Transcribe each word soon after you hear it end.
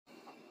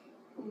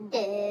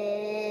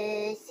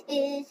This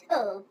is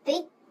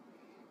Opie,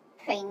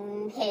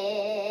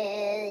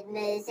 Springfield,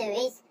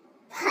 Missouri's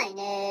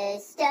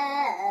finest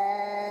alive.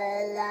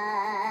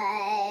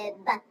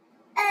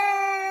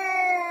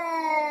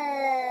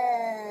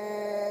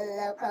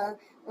 Local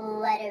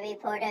weather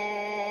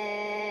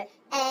reporter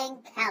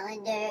and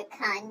calendar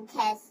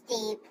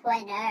contesty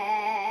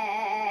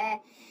winner,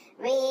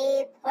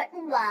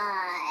 reporting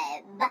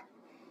live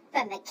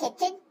from the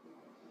kitchen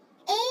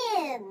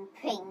in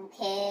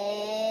Springfield,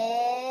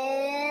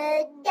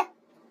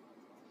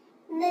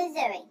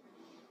 Missouri.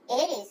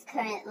 It is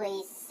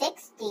currently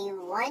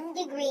 61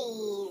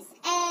 degrees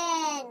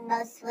and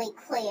mostly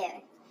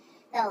clear.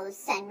 The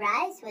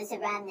sunrise was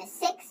around the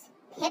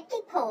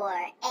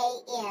 6:54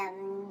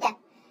 a.m.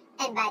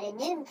 and by the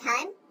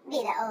noontime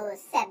be the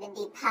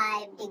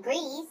 75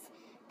 degrees,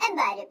 and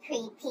by the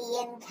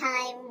pre-p.m.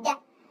 time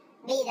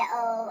be the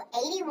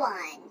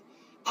 81,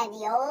 and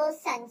the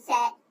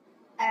sunset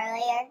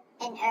earlier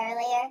and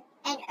earlier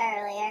and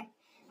earlier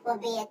will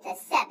be at the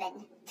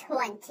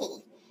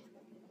 7:20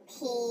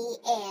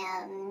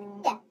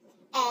 p.m.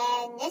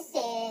 And this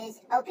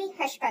is Opie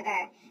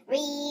Hirschberger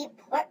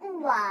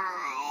reporting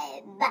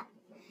live.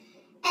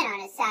 And on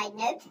a side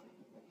note,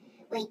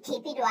 we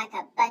teepeed like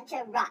a bunch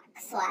of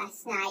rocks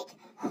last night.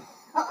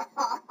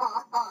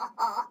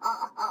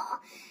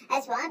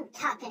 That's what I'm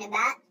talking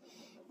about.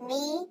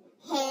 Me,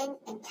 Hen,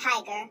 and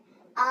Tiger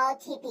all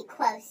teepee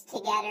close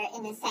together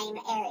in the same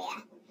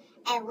area.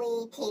 And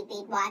we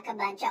teepeed like a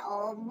bunch of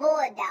old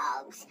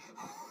bulldogs.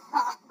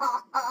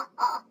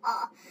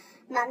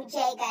 Mama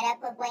J got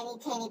up with Winnie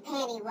Tanny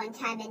Panty one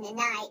time in the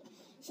night.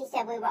 She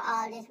said we were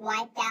all just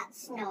wiped out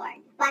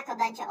snoring, like a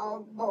bunch of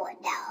old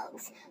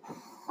bulldogs.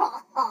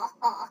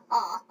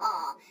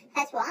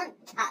 That's what I'm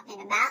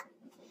talking about.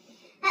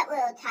 That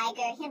little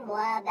Tiger, him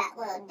love that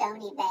little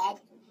donny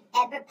bed.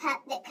 Every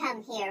pup that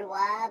come here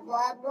love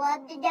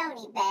the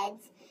donny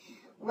beds.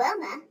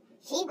 Wilma,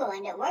 she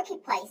going to worky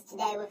place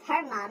today with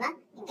her mama,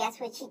 and guess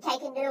what she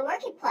taking to the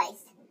worky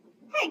place?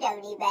 Her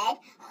donny bed.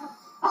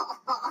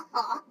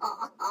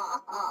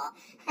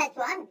 That's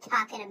what I'm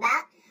talking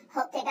about.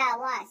 Hope they got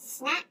a lot of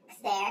snacks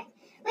there.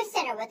 We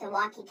sent her with a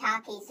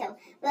walkie-talkie, so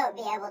we'll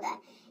be able to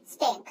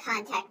stay in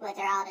contact with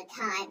her all the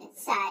time and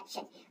such.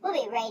 And we'll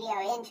be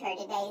radio into her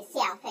today to see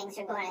how things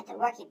are going at the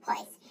worky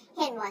place.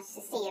 Hen wants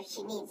to see if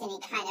she needs any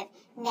kind of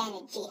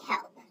managey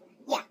help.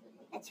 Yeah,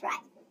 that's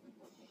right.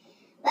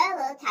 Well,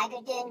 little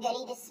Tiger doing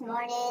goody this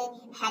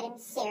morning. Had him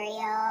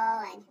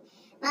cereal, and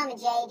Mama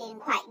J didn't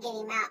quite get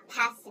him out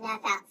fast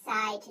enough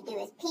outside to do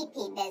his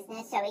pee-pee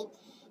business, so he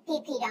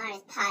pee-peed on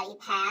his potty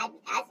pad.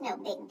 That's no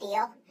big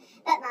deal.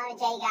 But Mama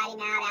J got him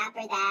out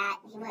after that.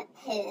 He went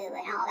poo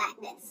and all that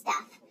good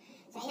stuff.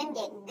 So him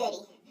getting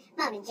goody.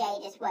 Mama J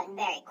just wasn't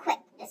very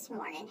quick this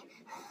morning.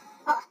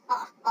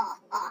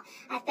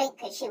 I think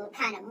because she was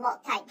kind of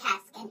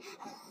multitasking.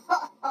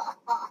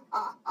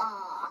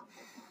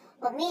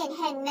 Well, me and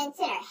Hen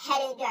Minson are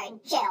headed to our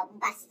jail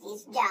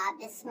busties job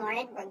this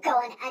morning. We're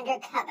going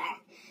undercover.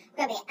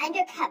 We're going to be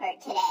undercover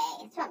today.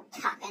 That's what I'm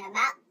talking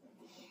about.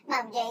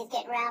 Mama J's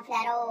getting around for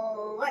that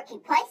old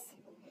worky place.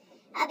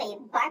 I'll be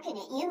barking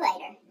at you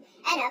later.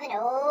 And I'm an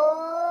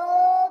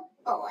old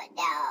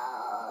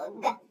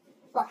bulldog.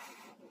 Woof,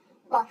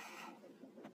 woof.